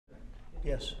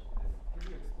Yes.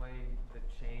 Can you explain the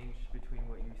change between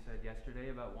what you said yesterday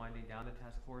about winding down the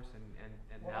task force and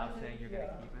Well, now saying you're going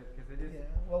to keep it? Because it is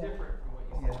well, different from what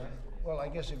you said yesterday. Well, I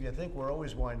guess if you think we're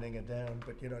always winding it down,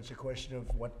 but you know, it's a question of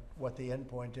what the end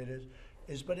point it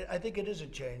is. But I think it is a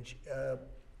change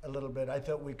a little bit. I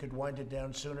thought we could wind it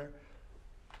down sooner,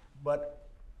 but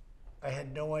I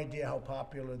had no idea how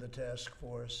popular the task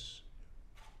force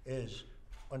is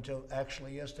until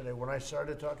actually yesterday. When I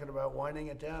started talking about winding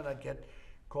it down, I'd get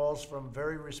calls from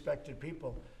very respected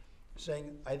people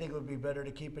saying, I think it would be better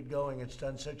to keep it going. It's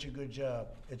done such a good job.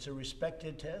 It's a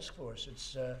respected task force.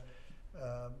 It's,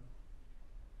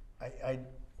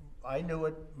 I knew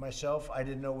it myself. I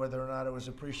didn't know whether or not it was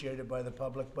appreciated by the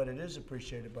public, but it is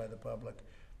appreciated by the public.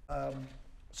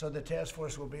 So the task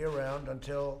force will be around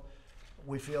until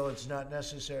we feel it's not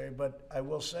necessary. But I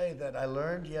will say that I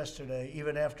learned yesterday,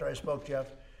 even after I spoke, Jeff,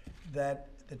 that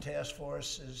the task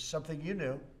force is something you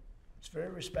knew. It's very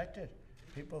respected.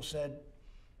 People said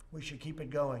we should keep it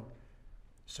going.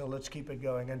 So let's keep it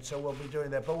going. And so we'll be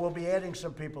doing that. But we'll be adding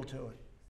some people to it.